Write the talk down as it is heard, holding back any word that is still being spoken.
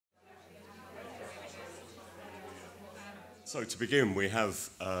So to begin, we have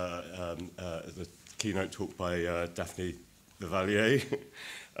the keynote talk by Daphne Bavelier.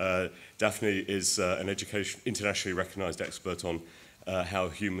 Daphne is an internationally recognized expert on how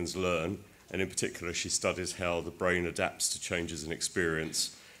humans learn, and in particular she studies how the brain adapts to changes in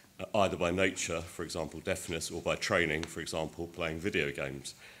experience, either by nature, for example deafness, or by training, for example playing video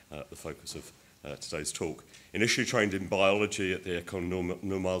games, the focus of today's talk. Initially trained in biology at the École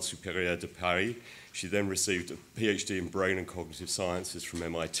Normale Supérieure de Paris, she then received a PhD in brain and cognitive sciences from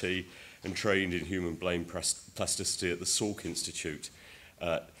MIT and trained in human brain plasticity at the Salk Institute.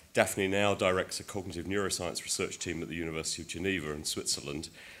 Daphne now directs a cognitive neuroscience research team at the University of Geneva in Switzerland.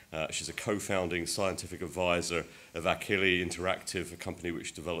 She's a co-founding scientific advisor of Achille Interactive, a company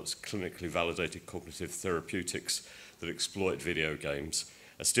which develops clinically validated cognitive therapeutics that exploit video games.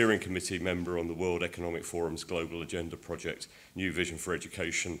 A steering committee member on the World Economic Forum's Global Agenda Project, New Vision for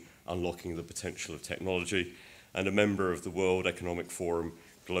Education, Unlocking the Potential of Technology, and a member of the World Economic Forum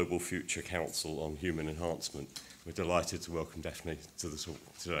Global Future Council on Human Enhancement. We're delighted to welcome Daphne to the talk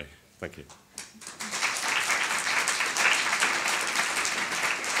today. Thank you.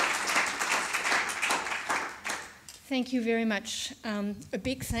 Thank you very much. A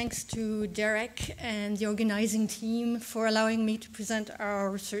big thanks to Derek and the organizing team for allowing me to present our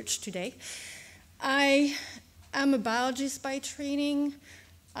research today. I am a biologist by training.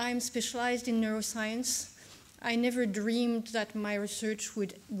 I'm specialized in neuroscience. I never dreamed that my research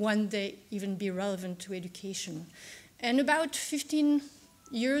would one day even be relevant to education. And about 15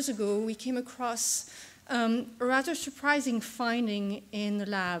 years ago, we came across a rather surprising finding in the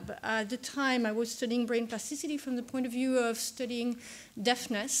lab. At the time, I was studying brain plasticity from the point of view of studying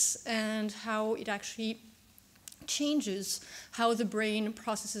deafness and how it actually changes how the brain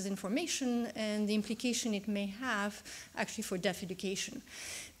processes information and the implication it may have actually for deaf education.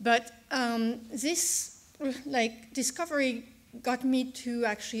 But this discovery got me to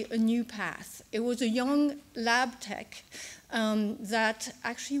actually a new path. It was a young lab tech that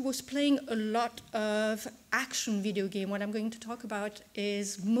actually was playing a lot of action video game. What I'm going to talk about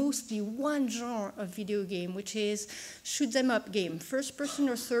is mostly one genre of video game, which is shoot them up game, first person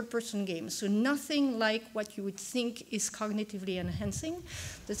or third person game. So nothing like what you would think is cognitively enhancing.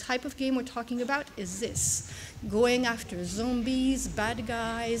 The type of game we're talking about is this, going after zombies, bad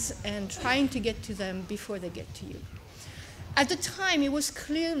guys, and trying to get to them before they get to you. At the time, it was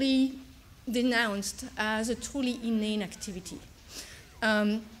clearly denounced as a totally inane activity.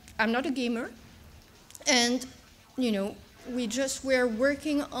 I'm not a gamer, and we just were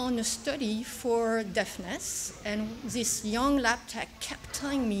working on a study for deafness, and this young lab tech kept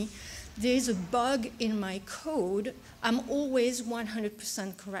telling me, there's a bug in my code, I'm always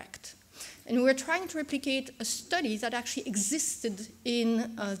 100% correct. And we were trying to replicate a study that actually existed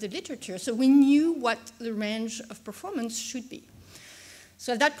in the literature, so we knew what the range of performance should be.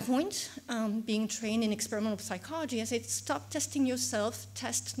 So at that point, being trained in experimental psychology, I said, stop testing yourself,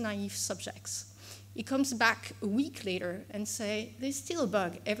 test naive subjects. He comes back a week later and say, there's still a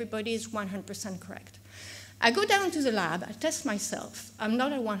bug, everybody is 100% correct. I go down to the lab, I test myself, I'm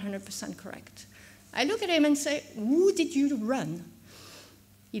not at 100% correct. I look at him and say, who did you run?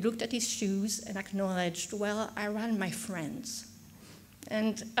 He looked at his shoes and acknowledged, well, I ran my friends.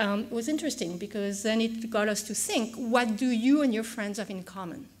 And it was interesting because then it got us to think, what do you and your friends have in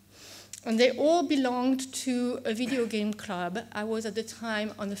common? And they all belonged to a video game club. I was at the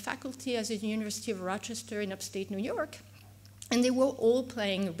time on the faculty at the University of Rochester in upstate New York. And they were all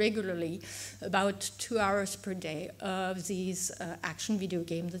playing regularly about 2 hours per day of these action video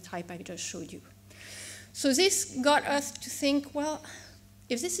games, the type I just showed you. So this got us to think, well,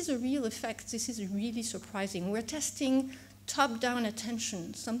 if this is a real effect, this is really surprising. We're testing top-down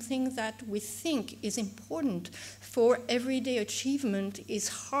attention, something that we think is important for everyday achievement is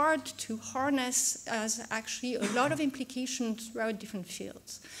hard to harness as actually a lot of implications throughout different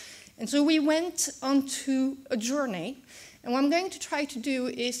fields. And so we went onto a journey, and what I'm going to try to do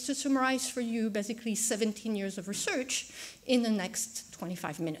is to summarize for you basically 17 years of research in the next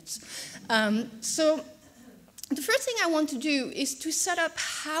 25 minutes. So the first thing I want to do is to set up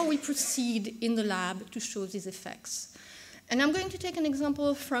how we proceed in the lab to show these effects. And I'm going to take an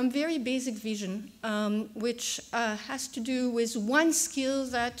example from very basic vision, which has to do with one skill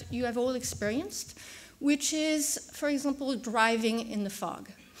that you have all experienced, which is, for example, driving in the fog.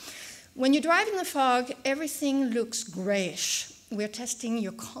 When you drive in the fog, everything looks grayish. We're testing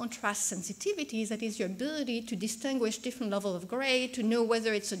your contrast sensitivity, that is your ability to distinguish different levels of gray, to know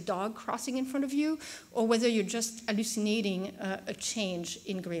whether it's a dog crossing in front of you, or whether you're just hallucinating a change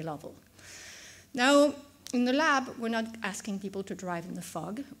in gray level. Now, in the lab, we're not asking people to drive in the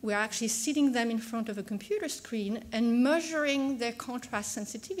fog. We're actually sitting them in front of a computer screen and measuring their contrast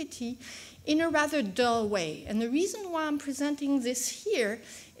sensitivity in a rather dull way. And the reason why I'm presenting this here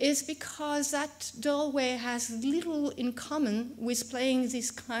is because that dull way has little in common with playing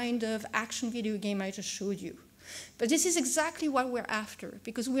this kind of action video game I just showed you. But this is exactly what we're after,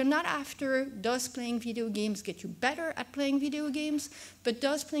 because we're not after does playing video games get you better at playing video games, but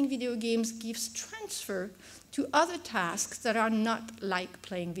does playing video games gives transfer to other tasks that are not like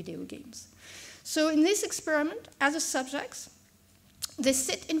playing video games. So in this experiment, as a subjects, they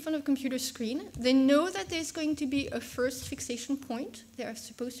sit in front of a computer screen. They know that there's going to be a first fixation point. They are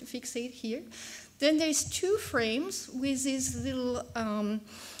supposed to fixate here. Then there's 2 frames with these little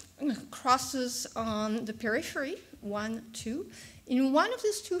crosses on the periphery, 1, 2. In one of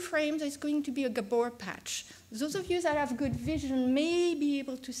these 2 frames, there's going to be a Gabor patch. Those of you that have good vision may be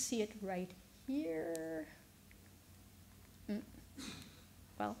able to see it right here.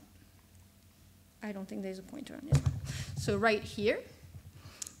 Well, I don't think there's a pointer on it. So right here.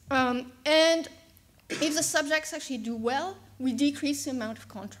 And if the subjects actually do well, we decrease the amount of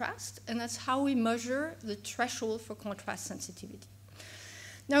contrast, and that's how we measure the threshold for contrast sensitivity.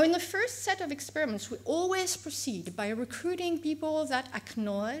 Now, in the first set of experiments, we always proceed by recruiting people that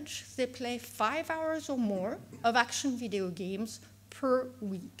acknowledge they play 5 hours or more of action video games per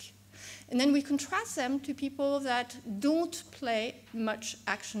week. And then we contrast them to people that don't play much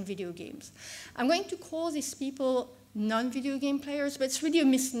action video games. I'm going to call these people non-video game players, but it's really a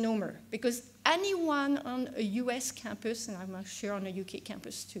misnomer, because anyone on a US campus, and I'm sure on a UK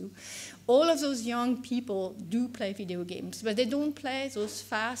campus too, all of those young people do play video games, but they don't play those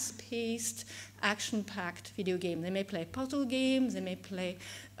fast-paced, action-packed video games. They may play puzzle games, they may play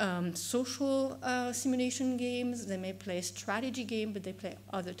social simulation games, they may play strategy games, but they play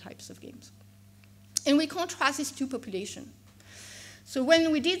other types of games. And we contrast these 2 populations. So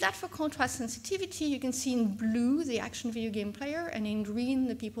when we did that for contrast sensitivity, you can see in blue the action video game player, and in green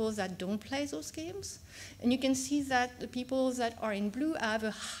the people that don't play those games. And you can see that the people that are in blue have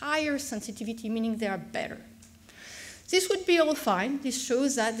a higher sensitivity, meaning they are better. This would be all fine. This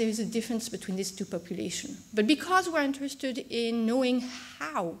shows that there is a difference between these 2 populations. But because we're interested in knowing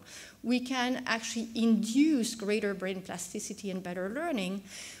how we can actually induce greater brain plasticity and better learning,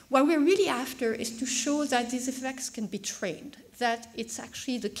 what we're really after is to show that these effects can be trained, that it's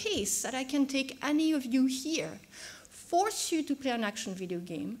actually the case that I can take any of you here, force you to play an action video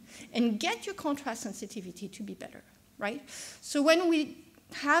game, and get your contrast sensitivity to be better, right? So when we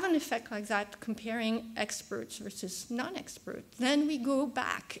have an effect like that comparing experts versus non-experts, then we go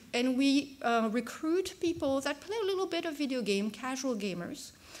back and we recruit people that play a little bit of video game, casual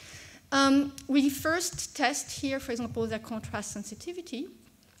gamers. We first test here, for example, their contrast sensitivity.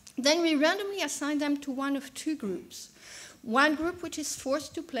 Then we randomly assign them to one of 2 groups. One group which is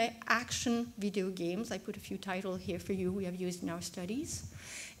forced to play action video games. I put a few titles here for you we have used in our studies.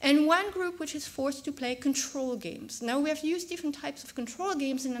 And one group which is forced to play control games. Now, we have used different types of control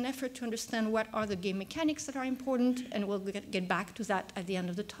games in an effort to understand what are the game mechanics that are important, and we'll get back to that at the end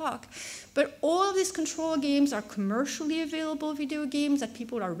of the talk. But all of these control games are commercially available video games that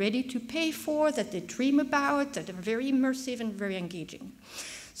people are ready to pay for, that they dream about, that are very immersive and very engaging.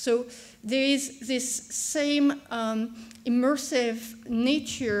 So there is this same immersive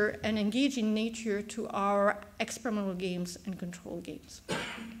nature and engaging nature to our experimental games and control games.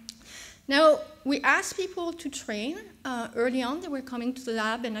 Now, we asked people to train. Early on, they were coming to the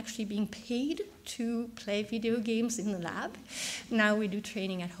lab and actually being paid to play video games in the lab. Now we do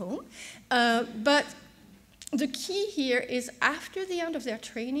training at home. But the key here is after the end of their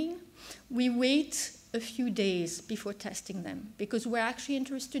training, we wait a few days before testing them, because we're actually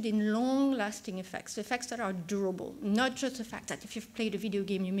interested in long-lasting effects, effects that are durable, not just the fact that if you've played a video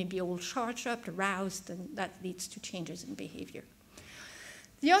game, you may be all charged up, aroused, and that leads to changes in behavior.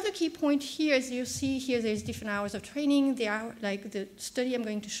 The other key point here is you see here there's different hours of training. Like the study I'm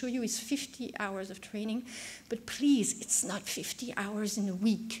going to show you is 50 hours of training, but please, it's not 50 hours in a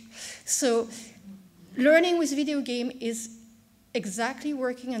week. So learning with video game is exactly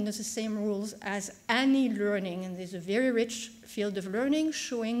working under the same rules as any learning, and there's a very rich field of learning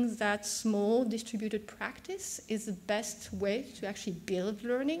showing that small distributed practice is the best way to actually build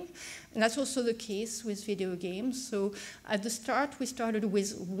learning, and that's also the case with video games. So at the start, we started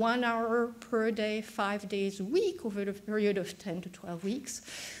with 1 hour per day, 5 days a week over the period of 10 to 12 weeks.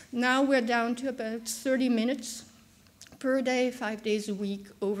 Now we're down to about 30 minutes per day, 5 days a week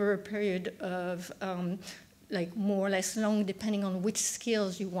over a period of like more or less long depending on which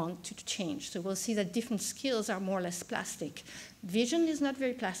skills you want to change. So we'll see that different skills are more or less plastic. Vision is not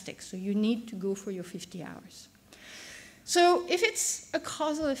very plastic, so you need to go for your 50 hours. So if it's a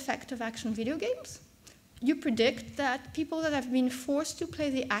causal effect of action video games, you predict that people that have been forced to play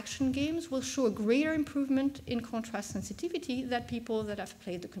the action games will show a greater improvement in contrast sensitivity than people that have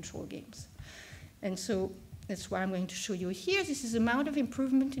played the control games. And so that's what I'm going to show you here. This is the amount of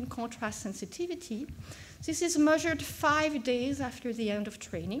improvement in contrast sensitivity. This is measured 5 days after the end of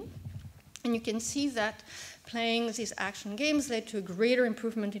training. And you can see that playing these action games led to a greater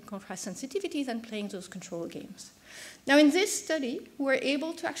improvement in contrast sensitivity than playing those control games. Now, in this study, we were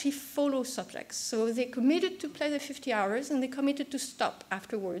able to actually follow subjects. So they committed to play the 50 hours, and they committed to stop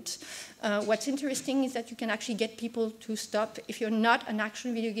afterwards. What's interesting is that you can actually get people to stop. If you're not an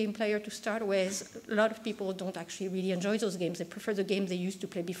action video game player to start with, a lot of people don't actually really enjoy those games. They prefer the games they used to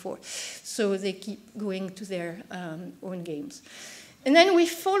play before. So they keep going to their own games. And then we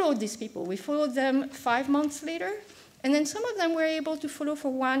followed these people. We followed them 5 months later. And then some of them were able to follow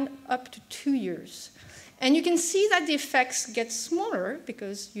for 1 up to 2 years. And you can see that the effects get smaller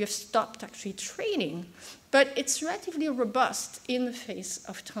because you have stopped actually training, but it's relatively robust in the face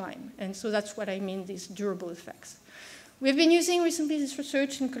of time. And so that's what I mean, these durable effects. We've been using recently this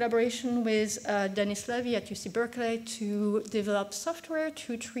research in collaboration with Dennis Levy at UC Berkeley to develop software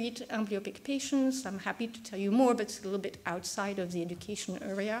to treat amblyopic patients. I'm happy to tell you more, but it's a little bit outside of the education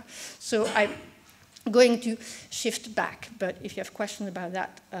area. So I'm going to shift back, but if you have questions about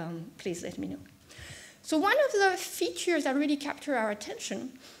that, please let me know. So one of the features that really capture our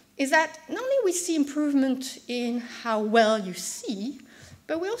attention is that not only we see improvement in how well you see,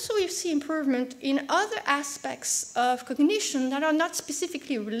 but we also see improvement in other aspects of cognition that are not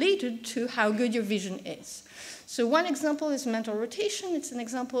specifically related to how good your vision is. So one example is mental rotation. It's an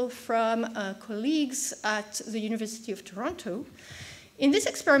example from colleagues at the University of Toronto. In this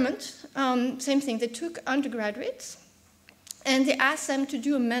experiment, same thing, they took undergraduates, and they asked them to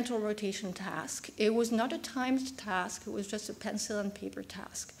do a mental rotation task. It was not a timed task. It was just a pencil and paper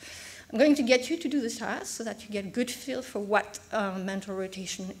task. I'm going to get you to do this task so that you get a good feel for what mental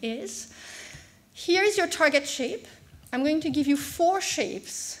rotation is. Here's your target shape. I'm going to give you 4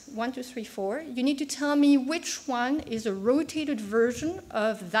 shapes, 1, 2, 3, 4. You need to tell me which one is a rotated version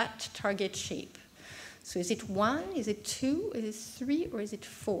of that target shape. So is it 1, is it 2, is it 3, or is it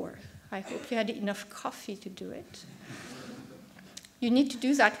 4? I hope you had enough coffee to do it. You need to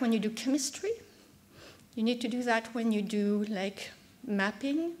do that when you do chemistry. You need to do that when you do, like,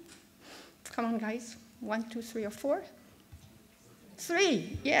 mapping. Come on, guys. 1, 2, 3, or 4?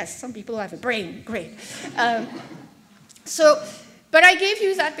 3. Yes, some people have a brain. Great. But I gave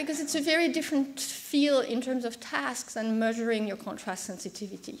you that because it's a very different feel in terms of tasks and measuring your contrast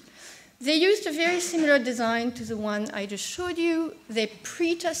sensitivity. They used a very similar design to the one I just showed you. They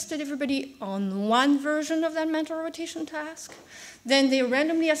pre-tested everybody on one version of that mental rotation task. Then they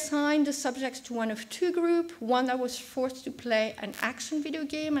randomly assigned the subjects to one of 2 groups, one that was forced to play an action video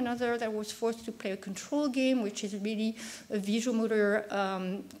game, another that was forced to play a control game, which is really a visual motor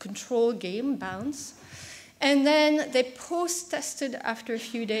control game, bounce. And then they post-tested after a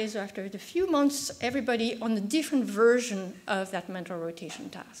few days or after a few months, everybody on a different version of that mental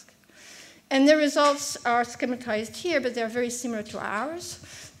rotation task. And the results are schematized here, but they're very similar to ours.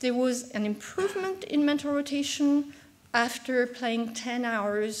 There was an improvement in mental rotation after playing 10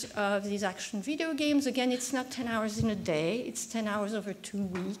 hours of these action video games. Again, it's not 10 hours in a day. It's 10 hours over 2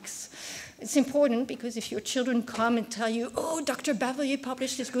 weeks. It's important because if your children come and tell you, oh, Dr. Bavelier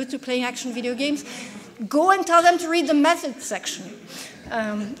published this good to playing action video games, go and tell them to read the methods section.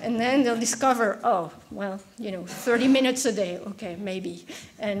 And then they'll discover, oh, well, 30 minutes a day, okay, maybe,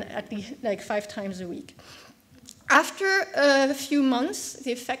 and at least like 5 times a week. After a few months,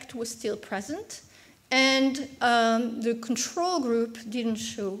 the effect was still present, and the control group didn't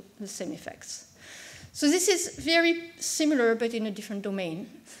show the same effects. So this is very similar, but in a different domain.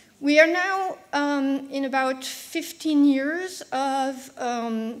 We are now in about 15 years of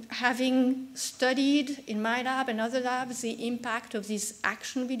having studied in my lab and other labs the impact of these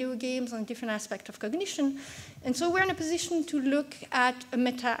action video games on different aspects of cognition. And so we're in a position to look at a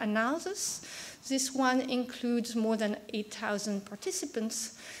meta-analysis. This one includes more than 8,000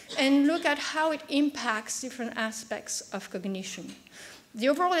 participants and look at how it impacts different aspects of cognition. The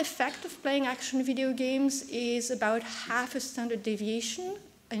overall effect of playing action video games is about half a standard deviation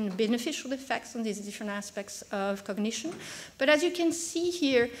and beneficial effects on these different aspects of cognition. But as you can see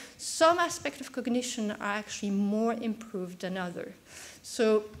here, some aspects of cognition are actually more improved than others.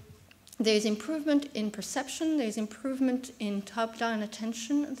 So There's improvement in perception, there's improvement in top-down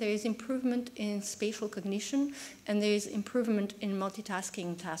attention, there's improvement in spatial cognition, and there's improvement in multitasking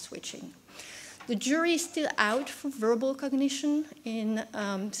and task switching. The jury is still out for verbal cognition.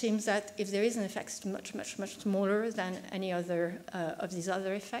 Seems that if there is an effect, it's much, much, much smaller than any other of these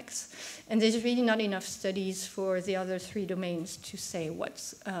other effects. And there's really not enough studies for the other 3 domains to say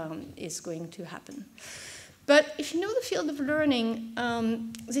what is going to happen. But if you know the field of learning,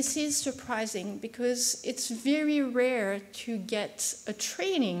 this is surprising because it's very rare to get a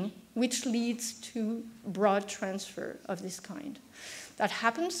training which leads to broad transfer of this kind. That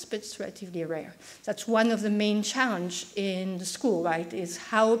happens, but it's relatively rare. That's one of the main challenges in the school, right, is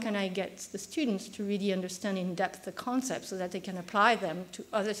how can I get the students to really understand in depth the concepts so that they can apply them to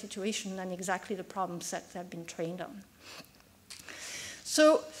other situations than exactly the problem set they've been trained on.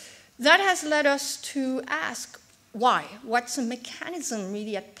 So that has led us to ask why? What's a mechanism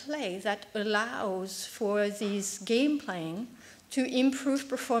really at play that allows for this game playing to improve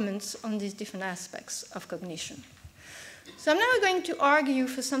performance on these different aspects of cognition? So I'm now going to argue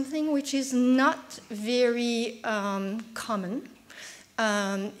for something which is not very common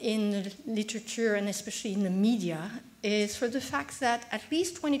in the literature and especially in the media, is for the fact that at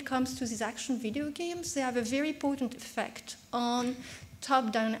least when it comes to these action video games, they have a very potent effect on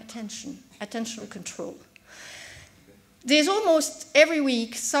top-down attention, attentional control. There's almost every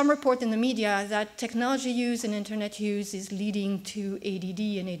week some report in the media that technology use and internet use is leading to ADD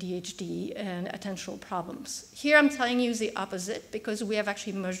and ADHD and attentional problems. Here I'm telling you the opposite because we have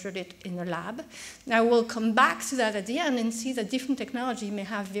actually measured it in the lab. Now we'll come back to that at the end and see that different technology may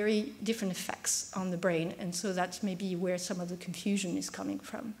have very different effects on the brain, and so that's maybe where some of the confusion is coming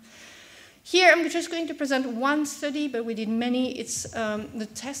from. Here, I'm just going to present one study, but we did many. It's the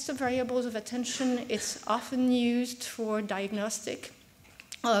test of variables of attention. It's often used for diagnostic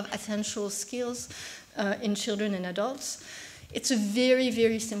of attentional skills in children and adults. It's a very,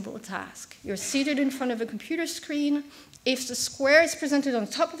 very simple task. You're seated in front of a computer screen. If the square is presented on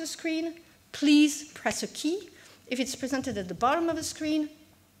top of the screen, please press a key. If it's presented at the bottom of the screen,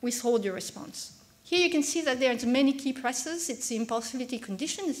 withhold your response. Here you can see that there's many key presses. It's the impulsivity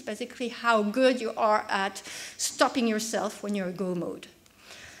condition. It's basically how good you are at stopping yourself when you're in go mode.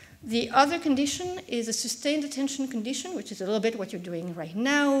 The other condition is a sustained attention condition, which is a little bit what you're doing right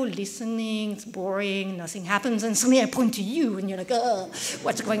now, listening, it's boring, nothing happens, and suddenly I point to you, and you're like, oh,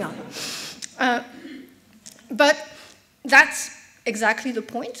 what's going on? But that's exactly the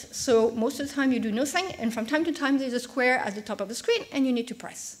point. So most of the time you do nothing, and from time to time there's a square at the top of the screen, and you need to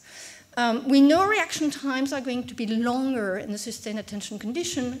press. We know reaction times are going to be longer in the sustained attention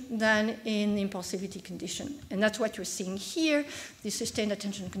condition than in the impulsivity condition. And that's what you're seeing here. The sustained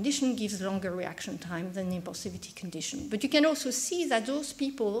attention condition gives longer reaction time than the impulsivity condition. But you can also see that those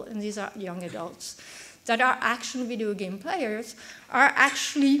people, and these are young adults, that are action video game players are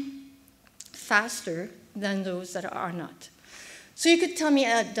actually faster than those that are not. So you could tell me,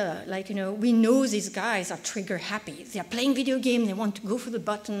 we know these guys are trigger happy. They're playing video game, they want to go for the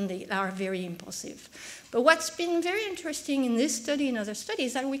button, they are very impulsive. But what's been very interesting in this study and other studies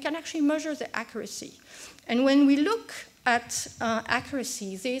is that we can actually measure the accuracy. And when we look at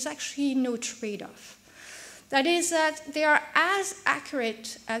accuracy, there's actually no trade-off. That is that they are as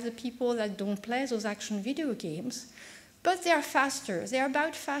accurate as the people that don't play those action video games, but they are faster. They are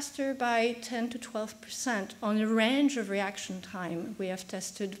about faster by 10 to 12% on a range of reaction time. We have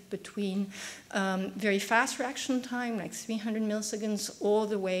tested between very fast reaction time, like 300 milliseconds, all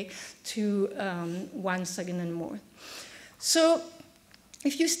the way to 1 second and more. So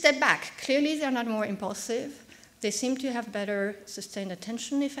if you step back, clearly they're not more impulsive. They seem to have better sustained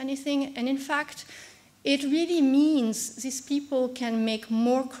attention, if anything. And in fact, it really means these people can make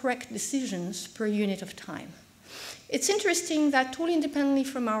more correct decisions per unit of time. It's interesting that totally independently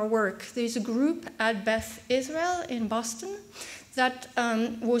from our work, there's a group at Beth Israel in Boston that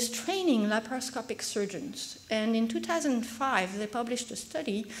was training laparoscopic surgeons. And in 2005, they published a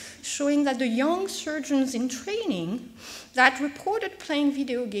study showing that the young surgeons in training that reported playing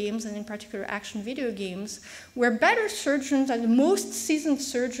video games, and in particular action video games, were better surgeons than the most seasoned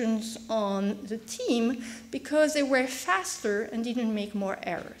surgeons on the team because they were faster and didn't make more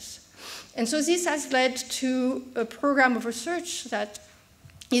errors. And so this has led to a program of research that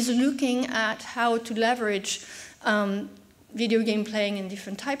is looking at how to leverage video game playing and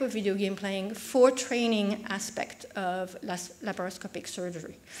different type of video game playing for training aspect of laparoscopic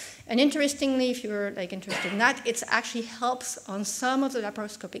surgery. And interestingly, if you're like interested in that, it actually helps on some of the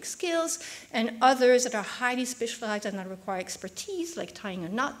laparoscopic skills, and others that are highly specialized and that require expertise, like tying a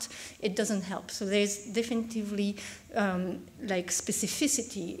knot, it doesn't help. So there's definitively like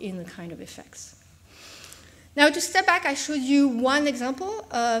specificity in the kind of effects. Now to step back, I showed you one example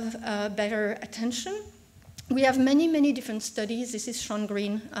of better attention. We have many, many different studies. This is Sean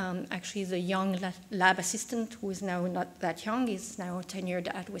Green, actually the young lab assistant who is now not that young, he's now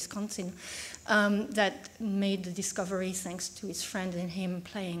tenured at Wisconsin, that made the discovery thanks to his friend and him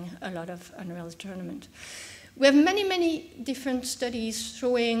playing a lot of Unreal Tournament. We have many, many different studies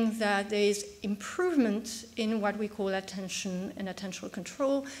showing that there is improvement in what we call attention and attentional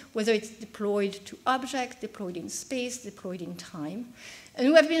control, whether it's deployed to objects, deployed in space, deployed in time. And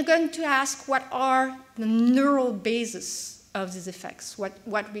we have been going to ask what are the neural bases of these effects,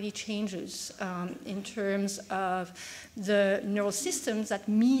 what really changes in terms of the neural systems that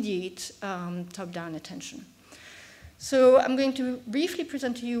mediate top-down attention. So I'm going to briefly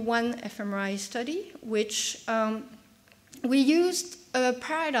present to you one fMRI study, which we used a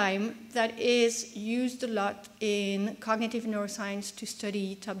paradigm that is used a lot in cognitive neuroscience to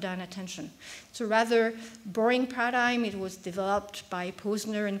study top-down attention. It's a rather boring paradigm. It was developed by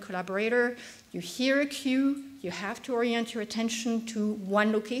Posner and collaborator. You hear a cue, you have to orient your attention to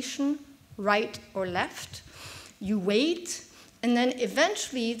one location, right or left. You wait, and then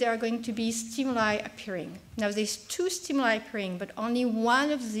eventually there are going to be stimuli appearing. Now there's two stimuli appearing, but only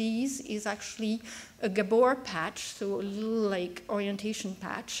one of these is actually a Gabor patch, so a little like orientation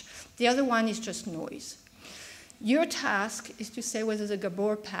patch. The other one is just noise. Your task is to say whether the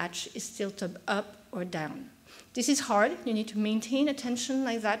Gabor patch is tilted up or down. This is hard. You need to maintain attention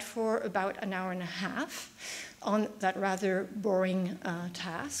like that for about an hour and a half on that rather boring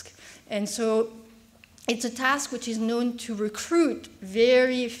task. And so it's a task which is known to recruit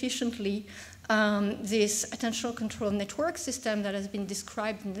very efficiently this attentional control network system that has been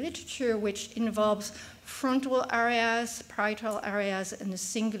described in the literature, which involves frontal areas, parietal areas, and the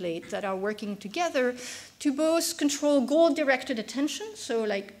cingulate that are working together to both control goal-directed attention, so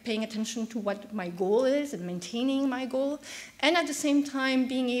like paying attention to what my goal is and maintaining my goal, and at the same time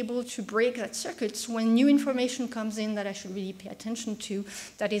being able to break that circuit so when new information comes in that I should really pay attention to,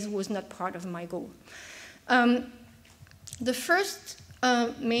 that was not part of my goal. The first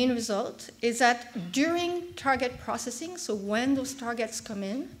main result is that during target processing, so when those targets come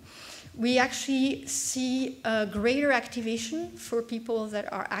in, we actually see a greater activation for people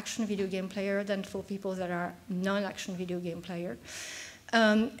that are action video game player than for people that are non-action video game player.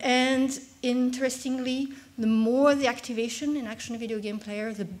 And interestingly, the more the activation in action video game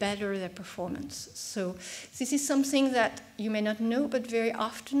player, the better their performance. So this is something that you may not know, but very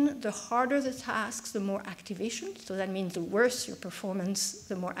often the harder the tasks, the more activation. So that means the worse your performance,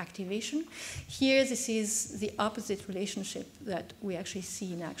 the more activation. Here, this is the opposite relationship that we actually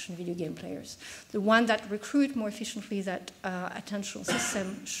see in action video game players. The one that recruit more efficiently that attentional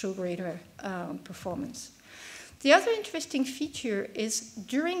system show greater performance. The other interesting feature is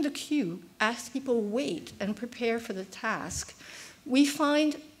during the queue, as people wait and prepare for the task, we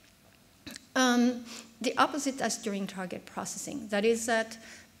find the opposite as during target processing. That is that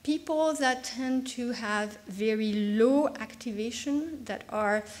people that tend to have very low activation, that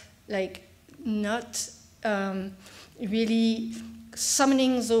are like not really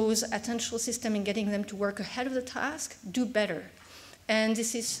summoning those attentional systems and getting them to work ahead of the task, do better. And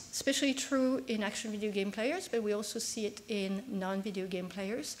this is especially true in action video game players, but we also see it in non-video game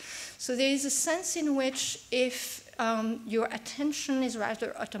players. So there is a sense in which if your attention is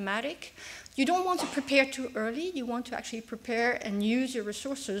rather automatic, you don't want to prepare too early. You want to actually prepare and use your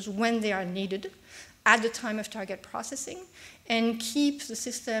resources when they are needed at the time of target processing and keep the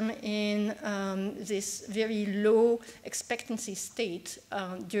system in this very low expectancy state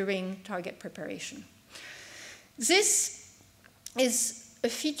during target preparation. This is a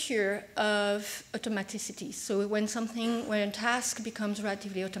feature of automaticity. So when a task becomes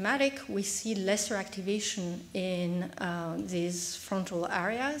relatively automatic, we see lesser activation in these frontal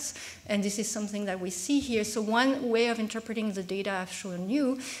areas. And this is something that we see here. So one way of interpreting the data I've shown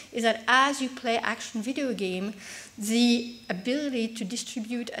you is that as you play action video game, the ability to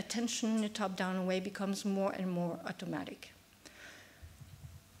distribute attention in a top-down way becomes more and more automatic.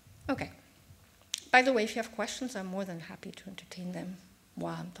 Okay. By the way, if you have questions, I'm more than happy to entertain them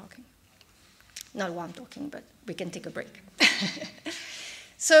while I'm talking. Not while I'm talking, but we can take a break.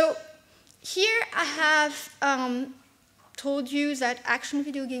 So here I have told you that action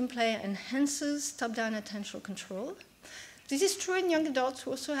video game play enhances top-down attentional control. This is true in young adults.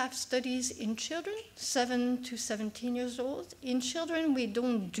 We also have studies in children, 7 to 17 years old. In children, we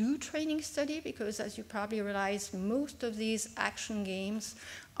don't do training study because, as you probably realize, most of these action games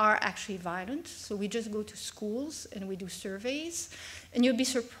are actually violent. So we just go to schools and we do surveys. And you'll be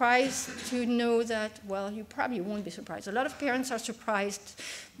surprised to know that, well, you probably won't be surprised. A lot of parents are surprised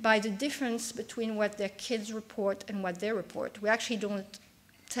by the difference between what their kids report and what they report. We actually don't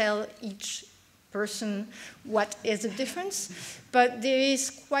tell each person what is the difference, but there is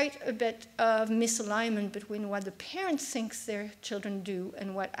quite a bit of misalignment between what the parents think their children do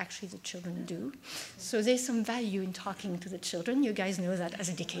and what actually the children do. So there's some value in talking to the children. You guys know that as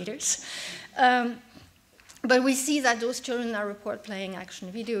educators. But we see that those children that report playing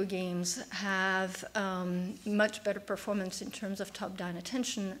action video games have much better performance in terms of top-down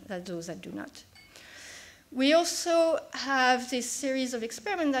attention than those that do not. We also have this series of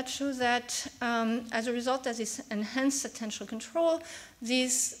experiments that show that as a result of this enhanced attentional control,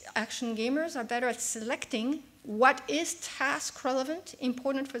 these action gamers are better at selecting what is task relevant,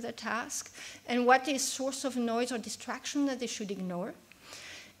 important for their task, and what is source of noise or distraction that they should ignore.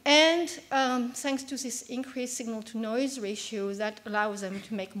 And thanks to this increased signal-to-noise ratio, that allows them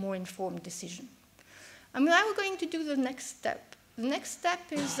to make more informed decisions. I'm now going to do the next step. The next step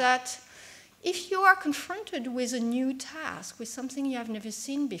is that if you are confronted with a new task, with something you have never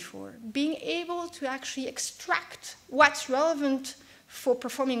seen before, being able to actually extract what's relevant for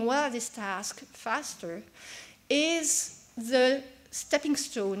performing well at this task faster is the stepping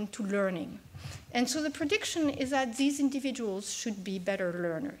stone to learning. And so the prediction is that these individuals should be better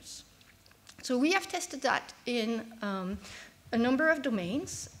learners. So we have tested that in a number of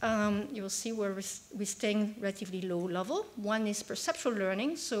domains. You'll see where we're staying relatively low level. One is perceptual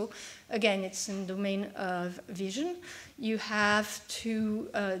learning. So again, it's in the domain of vision. You have to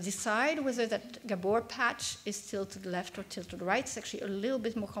decide whether that Gabor patch is tilted to the left or tilted to the right. It's actually a little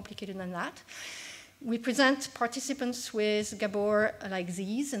bit more complicated than that. We present participants with Gabor like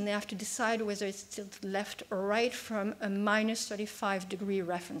these, and they have to decide whether it's tilted left or right from a minus 35-degree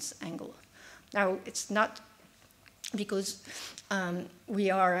reference angle. Now, it's not because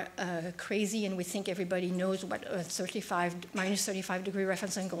we are crazy and we think everybody knows what a minus 35-degree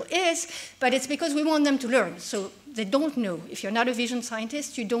reference angle is, but it's because we want them to learn. So they don't know. If you're not a vision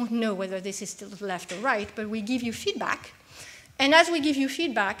scientist, you don't know whether this is tilted left or right, but we give you feedback. And as we give you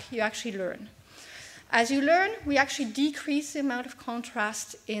feedback, you actually learn. As you learn, we actually decrease the amount of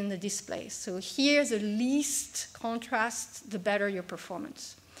contrast in the display. So here, the least contrast, the better your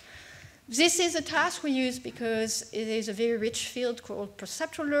performance. This is a task we use because it is a very rich field called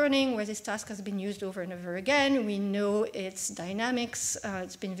perceptual learning, where this task has been used over and over again. We know its dynamics.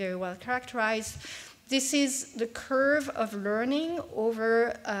 It's been very well characterized. This is the curve of learning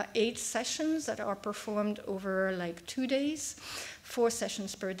over 8 sessions that are performed over like 2 days, 4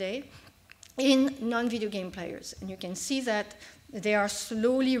 sessions per day, in non-video game players. And you can see that they are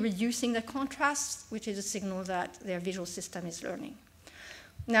slowly reducing the contrast, which is a signal that their visual system is learning.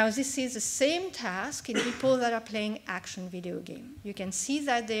 Now, this is the same task in people that are playing action video game. You can see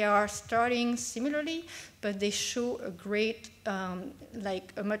that they are starting similarly, but they show a great,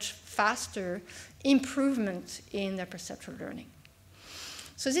 like a much faster improvement in their perceptual learning.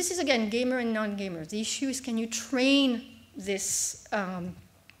 So this is, again, gamer and non-gamer. The issue is, can you train this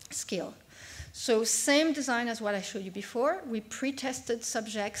skill? So same design as what I showed you before. We pre-tested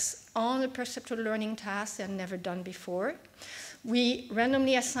subjects on a perceptual learning task they had never done before. We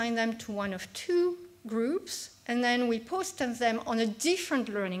randomly assign them to one of 2 groups, and then we posted them on a different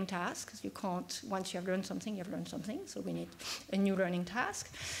learning task, because you can't, once you have learned something, you have learned something, so we need a new learning task.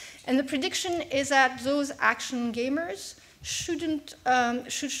 And the prediction is that those action gamers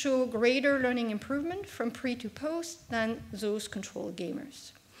should show greater learning improvement from pre to post than those control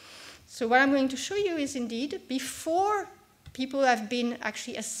gamers. So what I'm going to show you is indeed, before people have been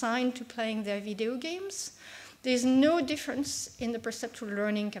actually assigned to playing their video games, there's no difference in the perceptual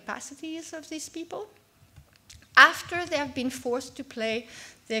learning capacities of these people. After they have been forced to play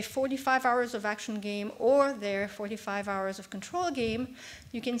their 45 hours of action game or their 45 hours of control game,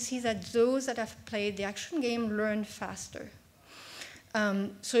 you can see that those that have played the action game learn faster.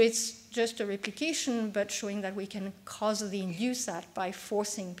 So it's just a replication, but showing that we can causally induce that by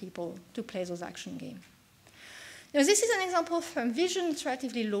forcing people to play those action games. Now, this is an example from vision. It's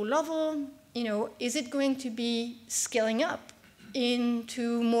relatively low level. You know, is it going to be scaling up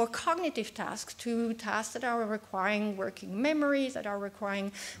into more cognitive tasks, to tasks that are requiring working memory, that are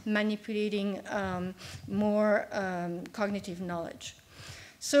requiring manipulating more cognitive knowledge?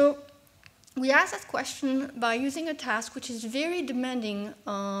 So we ask that question by using a task which is very demanding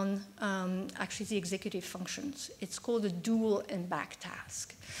on actually the executive functions. It's called a dual and back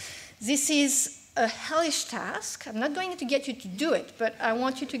task. This is a hellish task. I'm not going to get you to do it, but I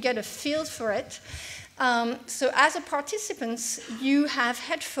want you to get a feel for it. So as a participant, you have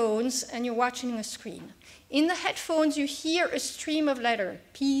headphones and you're watching a screen. In the headphones, you hear a stream of letters,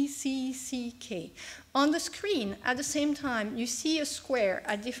 P, C, C, K. On the screen, at the same time, you see a square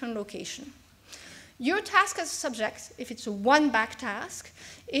at different locations. Your task as a subject, if it's a one-back task,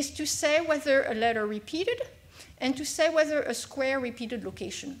 is to say whether a letter repeated and to say whether a square repeated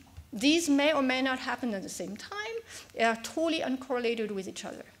location. These may or may not happen at the same time. They are totally uncorrelated with each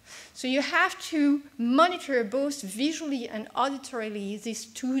other. So you have to monitor both visually and auditorily these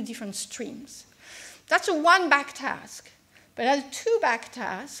two different streams. That's a one-back task. But as a two-back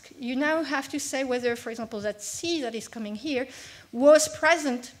task, you now have to say whether, for example, that C that is coming here was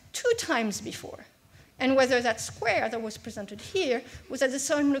present 2 times before, and whether that square that was presented here was at the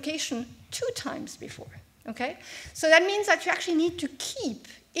same location 2 times before. Okay? So that means that you actually need to keep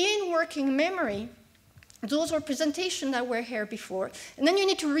in working memory those representations that were here before, and then you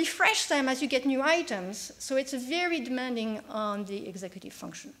need to refresh them as you get new items. So it's very demanding on the executive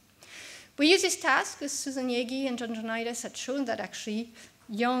function. We use this task because Susan Yegi and John Jonides had shown that actually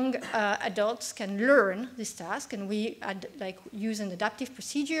young adults can learn this task, and we use an adaptive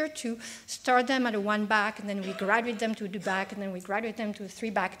procedure to start them at a 1-back, and then we graduate them to a 2-back, and then we graduate them to a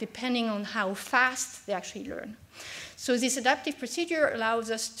 3-back, depending on how fast they actually learn. So this adaptive procedure allows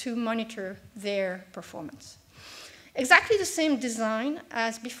us to monitor their performance. Exactly the same design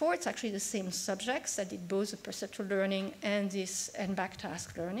as before. It's actually the same subjects that did both the perceptual learning and this n-back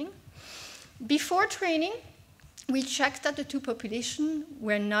task learning. Before training, we checked that the two populations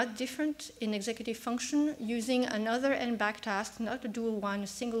were not different in executive function using another n-back task, not a dual one, a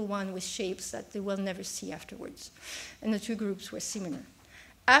single one with shapes that they will never see afterwards. And the two groups were similar.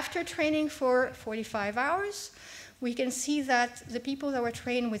 After training for 45 hours, we can see that the people that were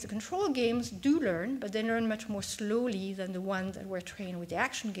trained with the control games do learn, but they learn much more slowly than the ones that were trained with the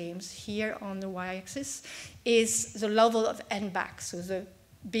action games. Here on the y-axis is the level of n-back, so the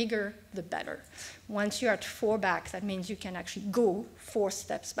bigger, the better. Once you're at 4-back, that means you can actually go 4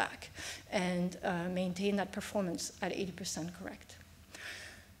 steps back and maintain that performance at 80% correct.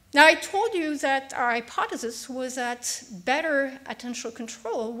 Now, I told you that our hypothesis was that better attentional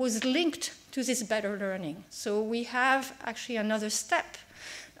control was linked to this better learning. So we have actually another step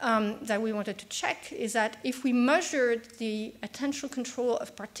that we wanted to check, is that if we measured the attentional control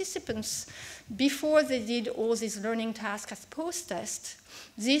of participants before they did all these learning tasks as post-test,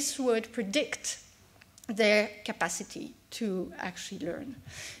 this would predict their capacity to actually learn.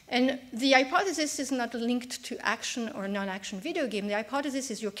 And the hypothesis is not linked to action or non-action video game. The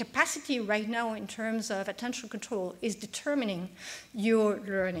hypothesis is your capacity right now in terms of attentional control is determining your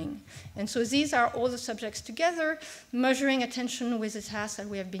learning. And so these are all the subjects together, measuring attention with a task that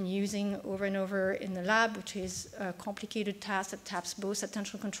we have been using over and over in the lab, which is a complicated task that taps both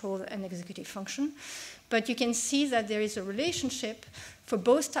attentional control and executive function. But you can see that there is a relationship for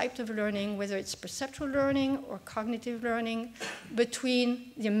both types of learning, whether it's perceptual learning or cognitive learning,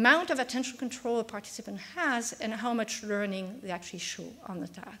 between the amount of attentional control a participant has and how much learning they actually show on the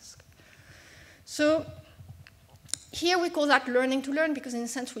task. So here we call that learning to learn because in a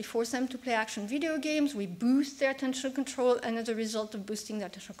sense we force them to play action video games, we boost their attentional control, and as a result of boosting their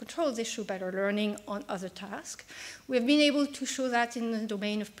attentional control, they show better learning on other tasks. We've been able to show that in the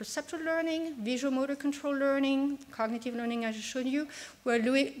domain of perceptual learning, visual motor control learning, cognitive learning, as I showed you. We're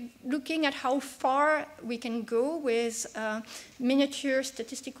looking at how far we can go with miniature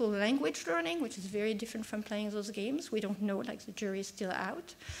statistical language learning, which is very different from playing those games. We don't know, like the jury is still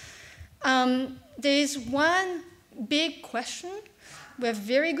out. There's one big question. We have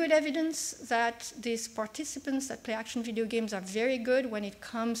very good evidence that these participants that play action video games are very good when it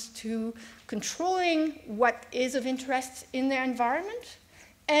comes to controlling what is of interest in their environment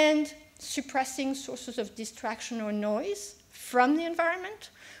and suppressing sources of distraction or noise from the environment.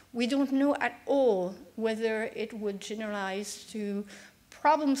 We don't know at all whether it would generalize to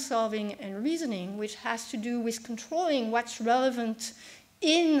problem solving and reasoning, which has to do with controlling what's relevant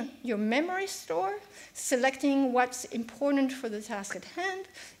in your memory store, selecting what's important for the task at hand,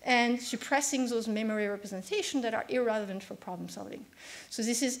 and suppressing those memory representations that are irrelevant for problem solving. So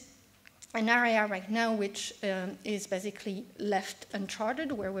this is an area right now which is basically left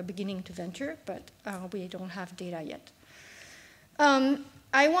uncharted, where we're beginning to venture, but we don't have data yet.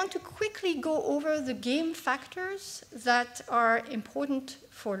 I want to quickly go over the game factors that are important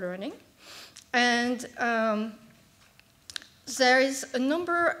for learning. And There is a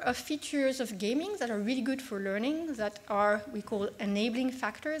number of features of gaming that are really good for learning that are, we call enabling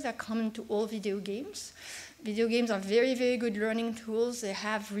factors that are common to all video games. Video games are very, very good learning tools. They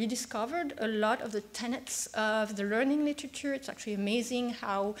have rediscovered a lot of the tenets of the learning literature. It's actually amazing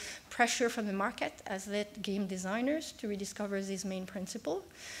how pressure from the market has led game designers to rediscover this main principle.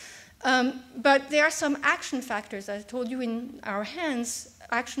 But there are some action factors. As I told you, in our hands,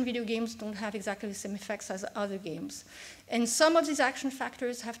 action video games don't have exactly the same effects as other games. And some of these action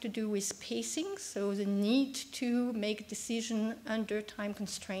factors have to do with pacing, so the need to make a decision under time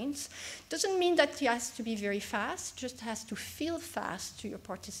constraints. Doesn't mean that it has to be very fast, just has to feel fast to your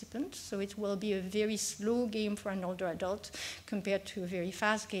participant. So it will be a very slow game for an older adult compared to a very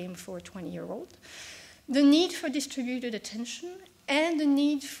fast game for a 20-year-old. The need for distributed attention and the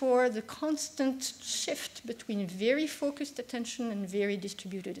need for the constant shift between very focused attention and very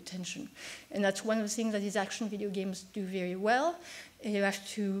distributed attention. And that's one of the things that these action video games do very well. You have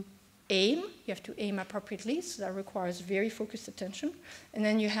to aim appropriately, so that requires very focused attention. And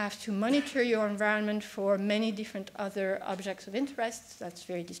then you have to monitor your environment for many different other objects of interest. That's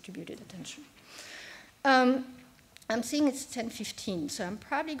very distributed attention. I'm seeing it's 10:15, so I'm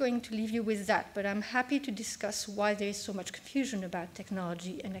probably going to leave you with that, but I'm happy to discuss why there is so much confusion about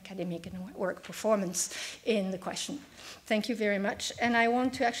technology and academic and work performance in the question. Thank you very much, and I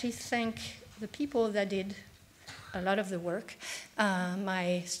want to actually thank the people that did a lot of the work,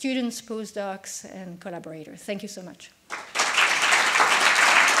 my students, postdocs, and collaborators. Thank you so much.